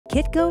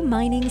Kitco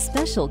Mining's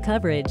special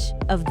coverage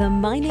of the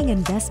Mining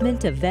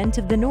Investment Event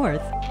of the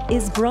North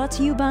is brought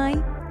to you by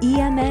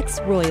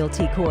EMX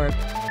Royalty Corp.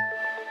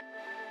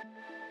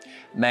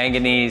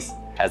 Manganese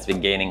has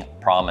been gaining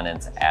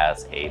prominence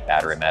as a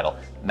battery metal.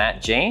 Matt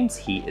James,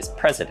 he is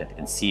president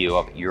and CEO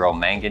of Euro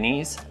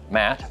Manganese.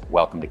 Matt,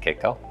 welcome to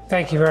Kitco.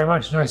 Thank you very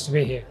much, nice to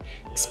be here.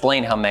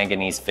 Explain how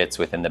manganese fits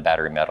within the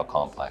battery metal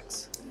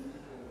complex.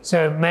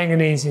 So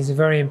manganese is a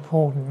very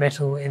important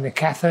metal in the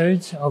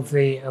cathodes of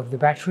the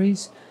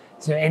batteries.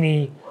 So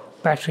any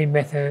battery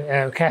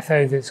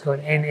cathode that's got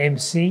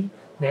NMC,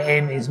 the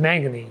M is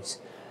manganese,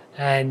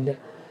 and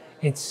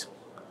it's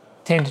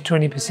 10 to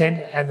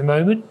 20% at the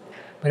moment.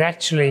 But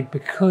actually,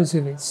 because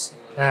of its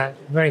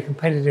very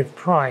competitive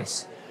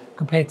price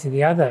compared to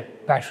the other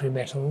battery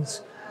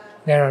metals,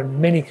 there are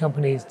many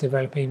companies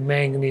developing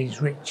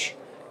manganese-rich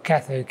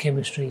cathode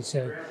chemistry.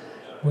 So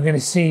we're going to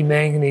see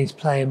manganese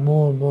play a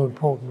more and more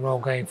important role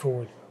going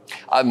forward.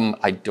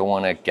 I don't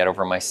want to get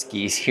over my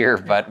skis here,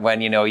 but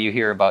when you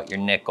hear about your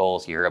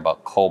nickels, you hear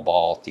about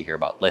cobalt, you hear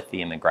about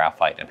lithium and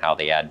graphite and how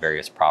they add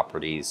various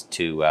properties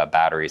to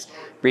batteries.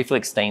 Briefly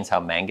explains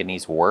how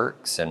manganese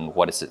works and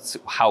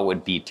how it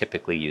would be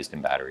typically used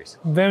in batteries.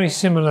 Very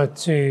similar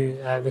to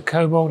the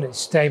cobalt, it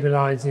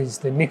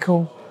stabilizes the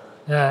nickel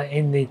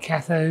in the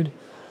cathode,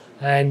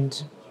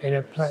 and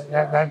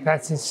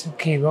that's its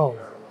key role.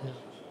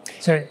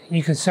 So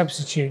you can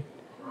substitute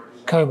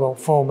cobalt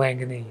for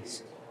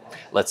manganese.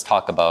 Let's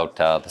talk about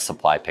the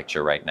supply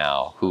picture right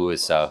now.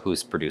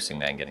 Who's producing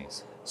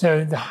manganese?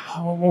 So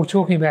what we're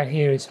talking about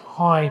here is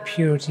high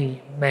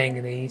purity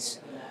manganese,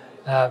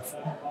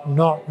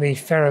 not the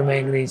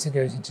ferromanganese that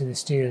goes into the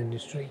steel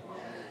industry.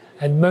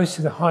 And most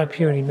of the high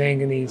purity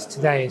manganese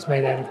today is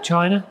made out of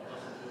China,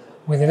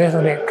 with a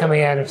little bit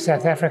coming out of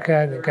South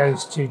Africa that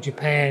goes to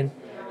Japan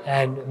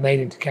and made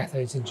into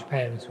cathodes in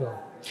Japan as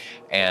well.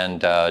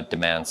 And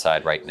demand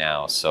side right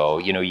now. So,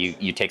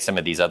 you take some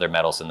of these other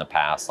metals in the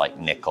past, like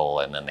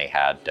nickel, and then they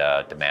had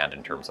demand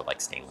in terms of like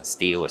stainless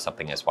steel or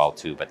something as well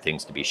too, but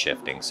things to be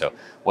shifting. So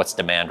what's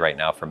demand right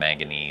now for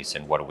manganese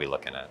and what are we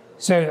looking at?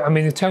 So, I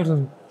mean, the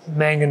total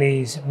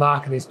manganese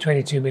market is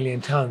 22 million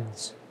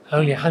tons.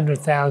 Only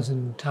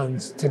 100,000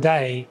 tons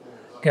today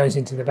goes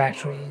into the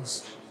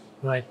batteries,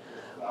 right?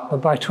 But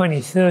by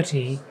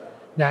 2030,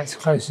 that's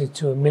closer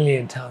to 1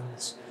 million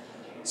tons.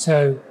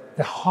 So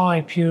the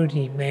high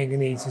purity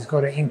manganese has got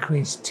to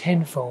increase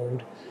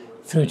tenfold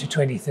through to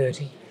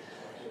 2030.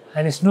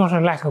 And it's not a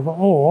lack of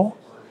ore,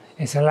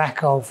 it's a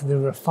lack of the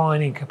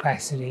refining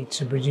capacity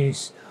to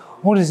produce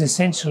what is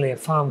essentially a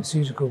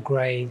pharmaceutical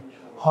grade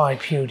high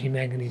purity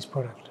manganese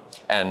product.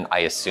 And I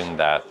assume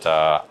that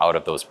out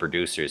of those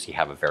producers, you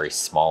have a very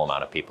small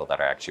amount of people that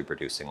are actually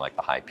producing like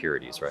the high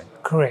purities, right?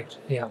 Correct,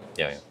 yeah.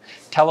 Yeah.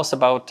 Tell us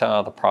about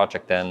the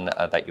project then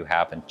that you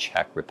have in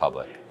Czech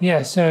Republic.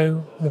 Yeah,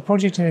 so the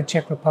project in the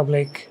Czech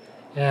Republic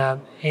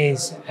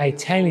is a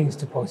tailings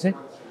deposit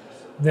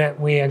that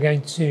we are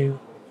going to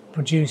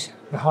produce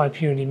the high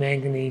purity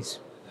manganese,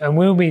 and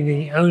we'll be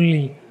the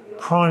only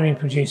primary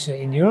producer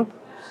in Europe.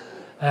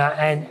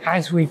 And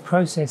as we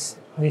process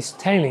this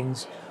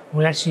tailings,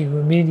 we'll actually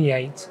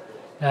remediate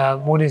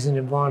what is an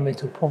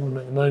environmental problem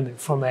at the moment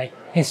from a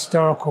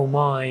historical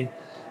mine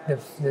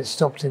that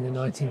stopped in the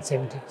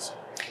 1970s.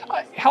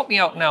 Help me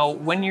out now.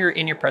 When you're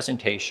in your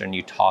presentation,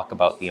 you talk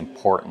about the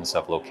importance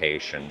of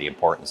location,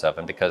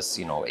 and because,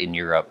 in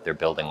Europe, they're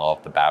building all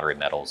of the battery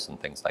metals and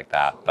things like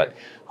that. But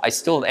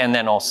and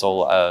then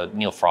also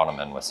Neil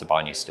Froneman with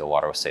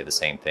Sibanye-Stillwater will say the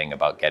same thing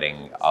about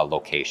getting a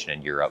location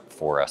in Europe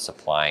for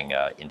supplying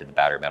into the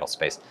battery metal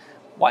space.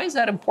 Why is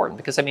that important?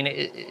 Because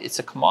it's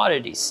a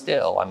commodity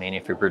still.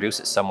 If you produce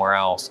it somewhere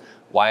else,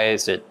 why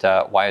is there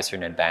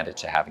an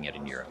advantage to having it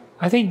in Europe?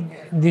 I think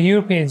the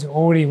Europeans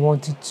already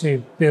wanted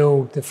to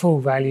build the full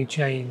value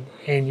chain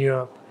in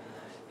Europe,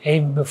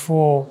 even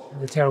before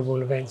the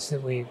terrible events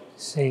that we've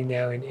seen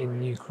now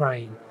in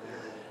Ukraine.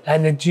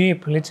 And the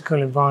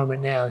geopolitical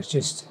environment now is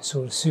just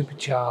sort of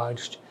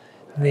supercharged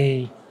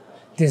the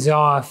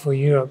desire for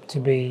Europe to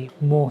be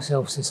more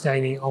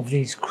self-sustaining of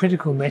these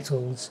critical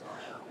metals,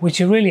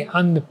 which are really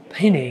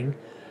underpinning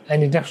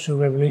an industrial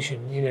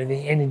revolution,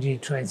 the energy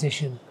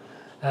transition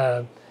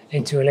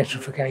into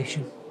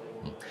electrification.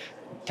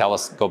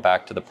 Go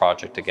back to the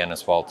project again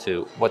as well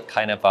too. What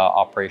kind of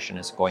operation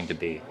is it going to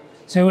be?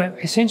 So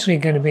essentially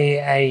going to be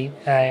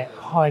a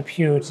high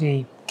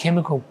purity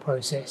chemical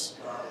process.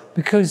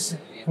 Because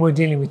we're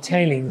dealing with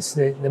tailings,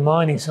 the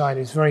mining side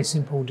is very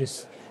simple.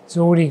 It's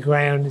already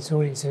ground, so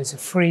it's a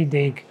free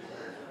dig,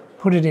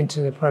 put it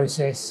into the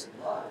process.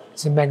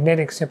 It's a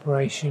magnetic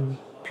separation,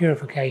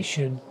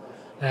 purification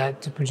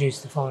to produce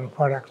the final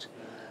product.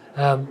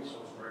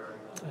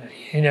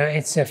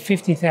 It's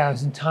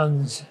 50,000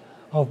 tons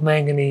of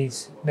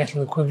manganese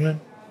metal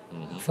equivalent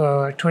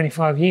for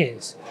 25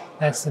 years.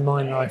 That's the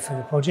mine life of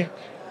the project.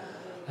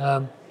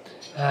 The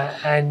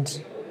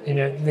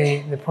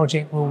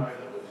project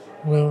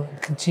will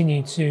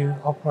continue to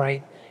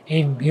operate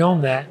even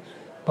beyond that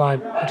by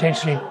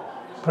potentially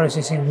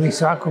processing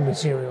recycled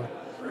material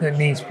that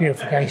needs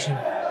purification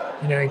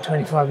in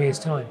 25 years'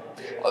 time.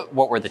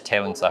 What were the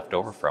tailings left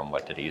over from?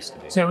 What did it used to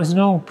be? So it was an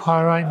old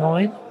pyrite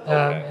mine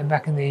Okay.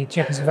 back in the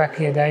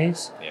Czechoslovakia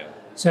days. Yeah.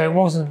 So it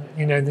wasn't,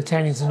 the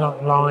tailings are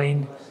not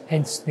lined,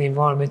 hence the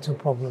environmental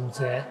problems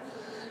there.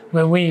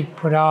 When we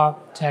put our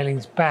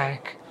tailings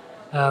back,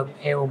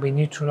 it will be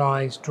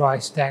neutralised, dry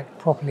stacked,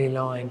 properly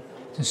lined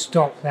to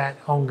stop that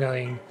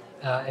ongoing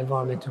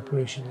environmental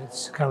pollution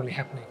that's currently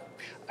happening.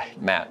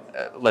 Matt,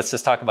 let's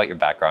just talk about your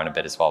background a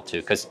bit as well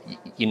too, because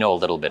you know a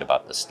little bit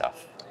about this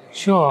stuff.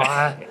 Sure.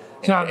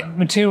 So I'm a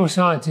material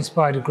scientist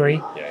by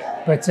degree,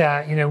 but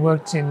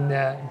worked in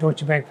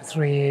Deutsche Bank for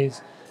 3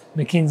 years,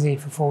 McKinsey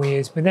for 4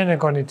 years, but then I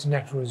got into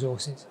natural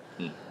resources.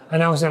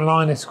 And I was at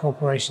Lynas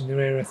Corporation, the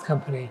rare earth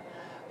company,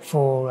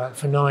 for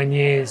 9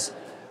 years,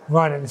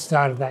 right at the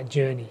start of that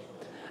journey.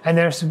 And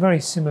there are some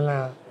very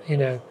similar,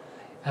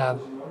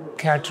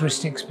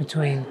 characteristics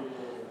between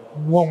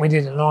what we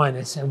did at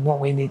Lynas and what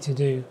we need to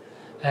do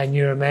at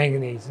Euro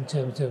Manganese in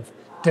terms of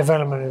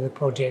development of the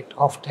project,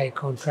 offtake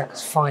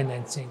contracts,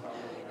 financing,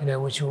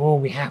 which will all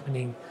be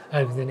happening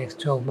over the next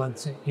 12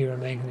 months at Euro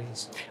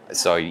Manganese.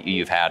 So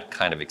you've had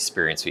kind of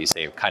experience, what you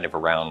say, kind of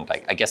around,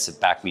 like, I guess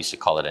back we used to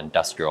call it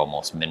industrial,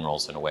 almost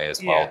minerals in a way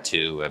as well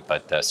too,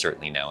 but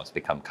certainly now it's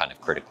become kind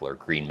of critical or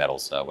green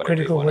metals, whatever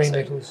Critical you want green to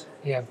say. metals,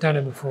 yeah, I've done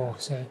it before.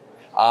 So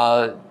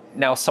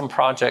Now, some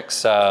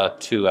projects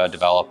to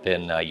develop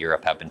in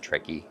Europe have been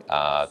tricky.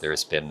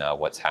 There's been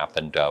what's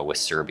happened with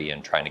Serbia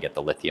and trying to get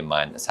the lithium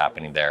mine that's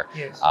happening there.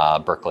 Yes.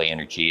 Berkeley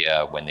Energy,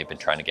 when they've been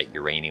trying to get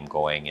uranium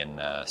going in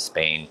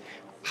Spain.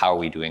 How are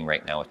we doing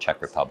right now with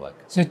Czech Republic?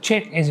 So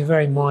Czech is a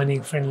very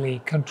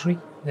mining-friendly country.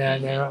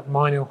 There are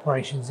mining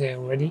operations there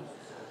already.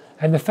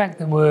 And the fact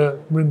that we're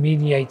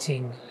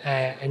remediating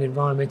an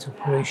environmental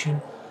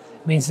pollution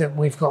means that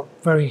we've got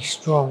very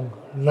strong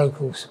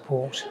local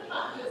support.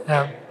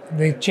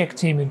 The Czech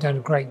team have done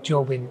a great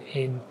job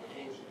in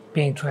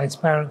being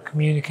transparent,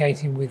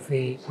 communicating with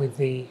the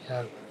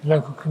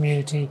local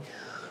community.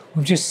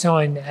 We've just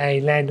signed a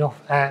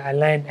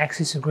land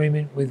access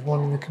agreement with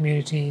one of the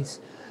communities.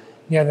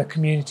 The other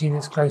community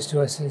that's close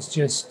to us has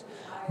just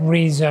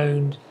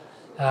rezoned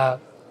the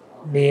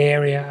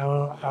area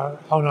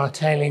on our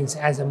tailings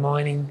as a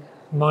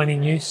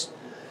mining use.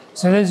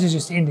 So those are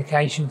just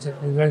indications that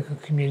the local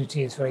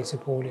community is very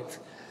supportive.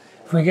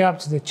 If we go up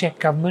to the Czech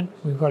government,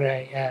 we've got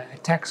a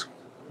tax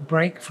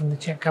break from the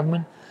Czech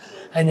government.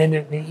 And then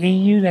at the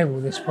EU level,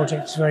 this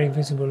project is very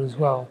visible as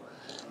well.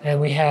 And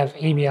we have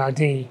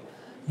EBRD,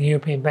 the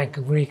European Bank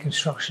of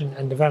Reconstruction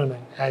and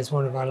Development, as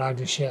one of our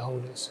largest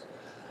shareholders.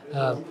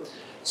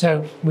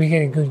 So we're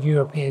getting good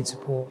European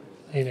support,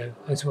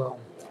 as well.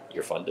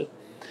 You're funded?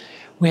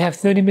 We have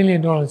 $30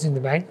 million in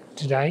the bank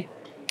today.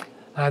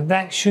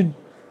 That should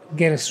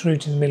get us through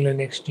to the middle of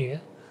next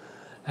year.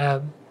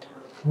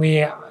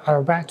 We are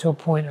about to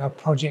appoint our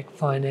project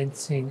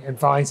financing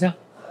advisor,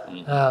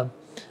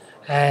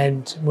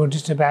 and we're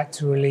just about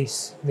to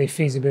release the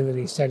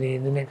feasibility study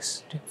in the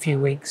next few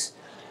weeks,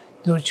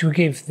 which will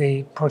give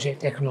the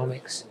project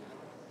economics.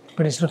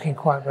 But it's looking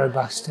quite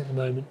robust at the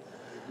moment.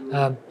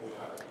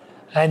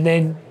 And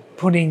then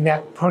putting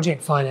that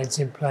project finance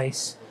in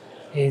place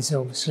is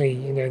obviously,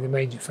 the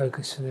major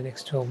focus for the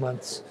next 12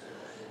 months.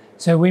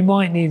 So we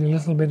might need a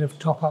little bit of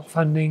top-up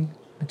funding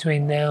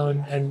between now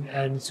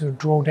and sort of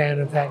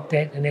drawdown of that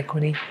debt and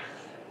equity.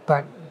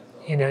 But,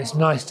 it's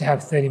nice to have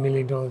 $30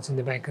 million in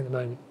the bank at the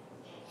moment.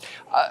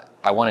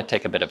 I want to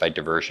take a bit of a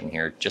diversion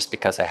here, just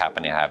because I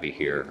happen to have you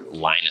here.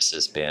 Lynas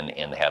has been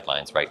in the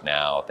headlines right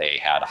now. They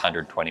had a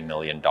 $120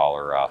 million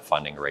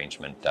funding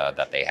arrangement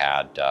that they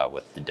had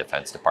with the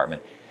Defense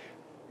Department.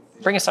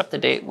 Bring us up to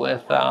date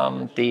with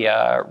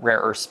the rare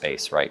earth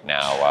space right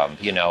now.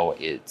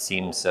 It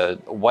seems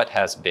what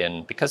has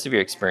been, because of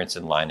your experience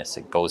in Lynas,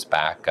 it goes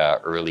back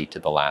early to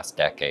the last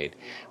decade.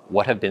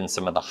 What have been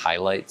some of the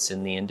highlights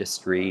in the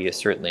industry,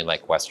 certainly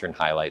like Western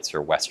highlights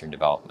or Western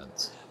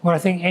developments? Well, I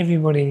think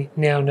everybody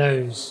now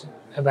knows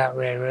about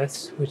rare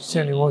earths, which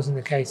certainly wasn't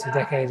the case a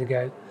decade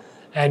ago,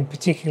 and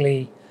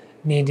particularly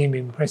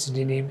neodymium,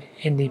 praseodymium,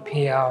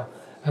 NdPr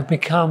have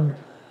become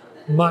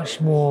much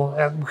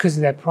more, because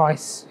of their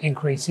price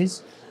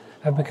increases,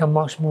 have become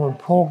much more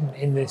important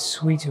in the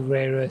suite of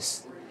rare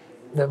earths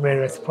that rare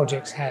earth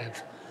projects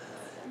have.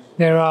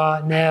 There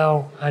are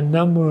now a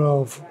number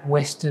of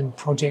Western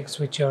projects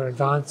which are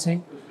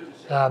advancing,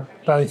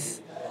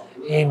 both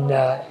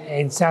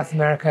in South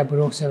America, but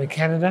also in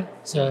Canada.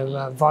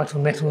 So Vital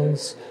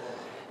Metals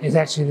is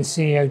actually the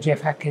CEO,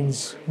 Jeff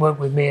Atkins, worked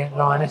with me at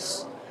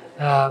Lynas.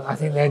 I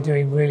think they're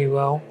doing really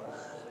well.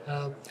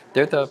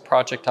 They're the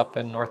project up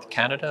in North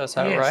Canada, is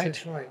that yes, right?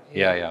 That's right.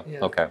 Yeah.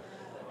 Okay.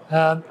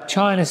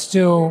 China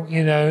still,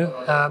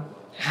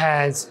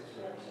 has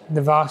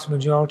the vast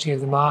majority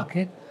of the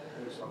market,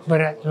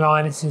 but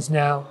Lynas is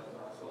now,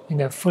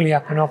 fully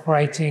up and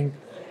operating,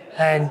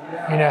 and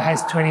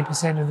has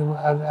 20%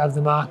 of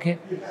the market.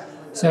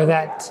 So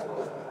that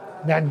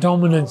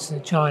dominance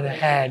that China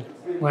had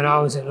when I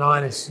was at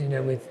Lynas,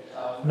 with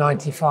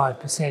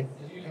 95%,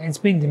 it's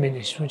been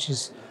diminished, which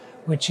is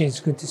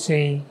good to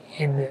see.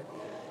 In that,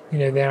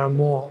 there are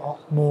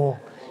more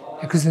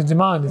because the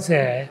demand is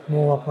there,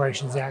 more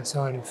operations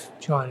outside of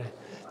China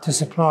to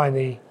supply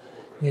the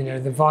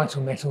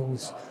vital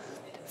metals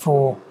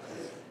for,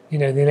 the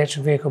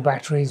electric vehicle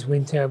batteries,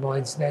 wind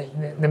turbines.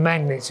 The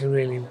magnets are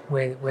really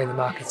where the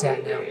market's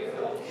at now.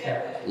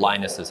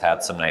 Linus has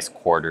had some nice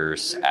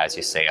quarters, as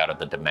you say, out of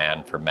the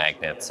demand for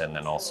magnets, and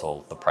then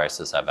also the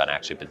prices have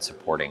actually been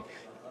supporting.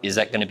 Is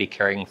that going to be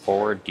carrying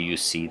forward? Do you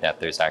see that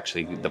there's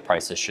actually, the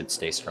prices should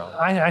stay strong?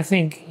 I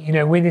think,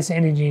 with this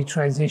energy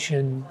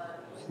transition,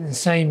 the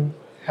same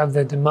of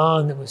the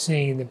demand that we're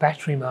seeing in the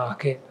battery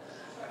market,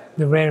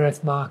 the rare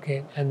earth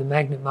market and the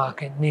magnet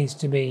market needs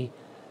to be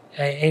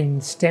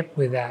in step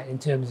with that in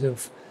terms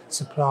of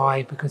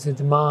supply, because the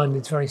demand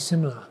is very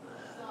similar.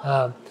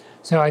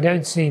 So I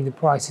don't see the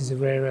prices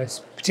of rare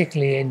earths,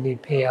 particularly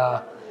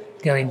NdPr,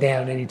 going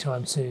down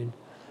anytime soon.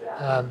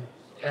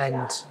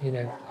 And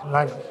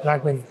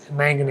like with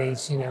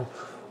manganese,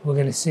 we're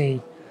going to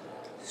see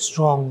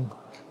strong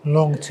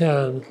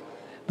long-term,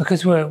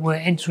 because we're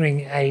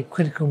entering a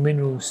critical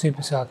mineral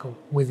supercycle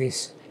with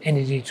this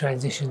energy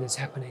transition that's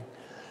happening,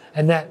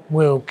 and that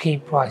will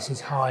keep prices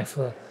high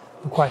for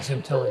quite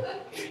some time.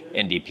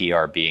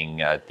 NdPr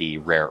being the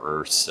rare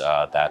earths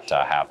that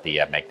have the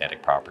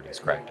magnetic properties,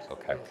 correct?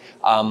 Okay.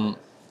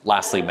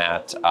 Lastly,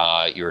 Matt,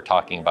 you were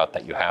talking about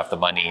that you have the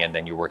money and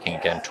then you're working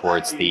again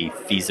towards the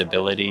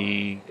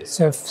feasibility.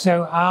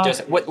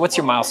 What's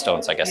your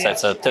milestones? I guess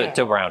that's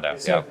to round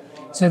out.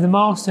 So the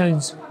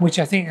milestones, which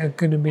I think are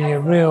going to be a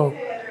real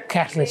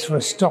catalyst for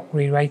a stock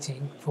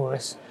re-rating for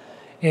us,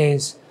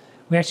 is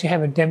we actually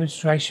have a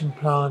demonstration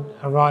plant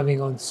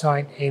arriving on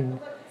site in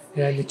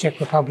the Czech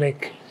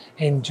Republic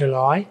in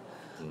July,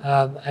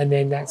 and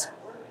then that's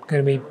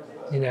going to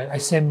be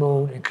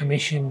assembled and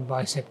commissioned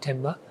by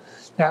September.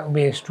 That will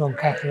be a strong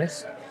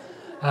catalyst,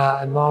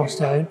 a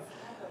milestone.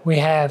 We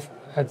have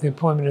the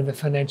appointment of the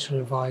financial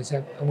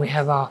advisor, and we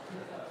have our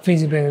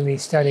feasibility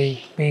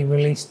study being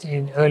released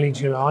in early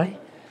July,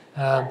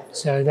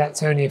 so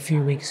that's only a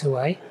few weeks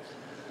away.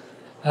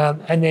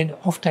 And then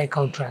offtake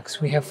contracts.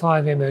 We have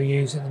 5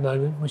 MOUs at the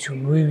moment, which we're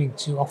moving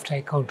to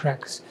offtake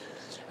contracts.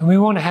 And we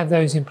want to have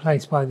those in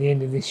place by the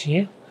end of this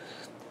year,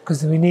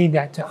 because we need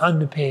that to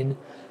underpin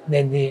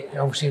then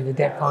obviously the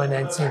debt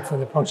financing for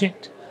the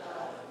project.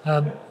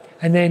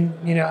 And then,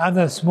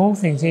 other small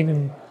things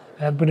even,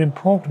 but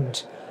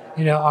important,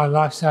 our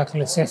life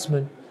cycle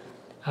assessment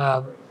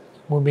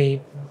will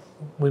be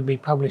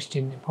published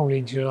in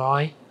probably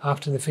July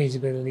after the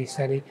feasibility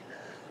study.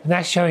 And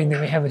that's showing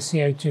that we have a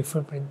CO2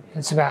 footprint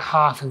that's about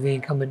half of the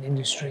incumbent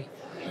industry.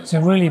 So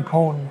really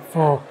important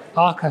for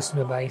our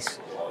customer base,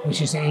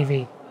 which is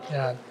EV.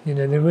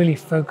 They're really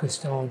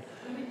focused on,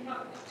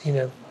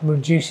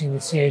 reducing the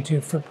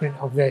CO2 footprint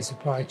of their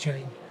supply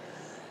chain.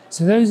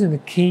 So those are the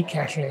key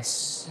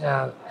catalysts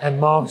and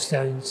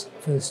milestones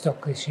for the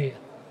stock this year.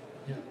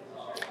 Yeah.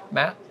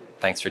 Matt,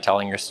 thanks for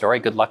telling your story.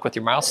 Good luck with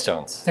your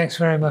milestones. Thanks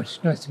very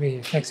much. Nice to be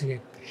here. Thanks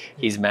again.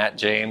 He's Matt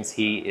James.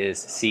 He is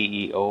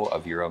CEO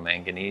of Euro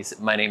Manganese.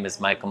 My name is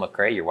Michael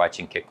McRae. You're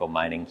watching Kitco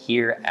Mining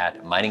here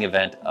at Mining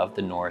Event of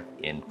the North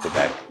in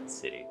Quebec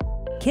City.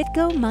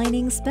 Kitco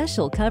Mining's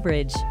special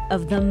coverage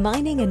of the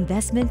Mining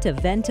Investment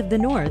Event of the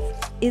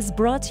North is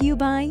brought to you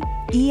by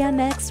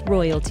EMX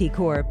Royalty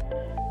Corp.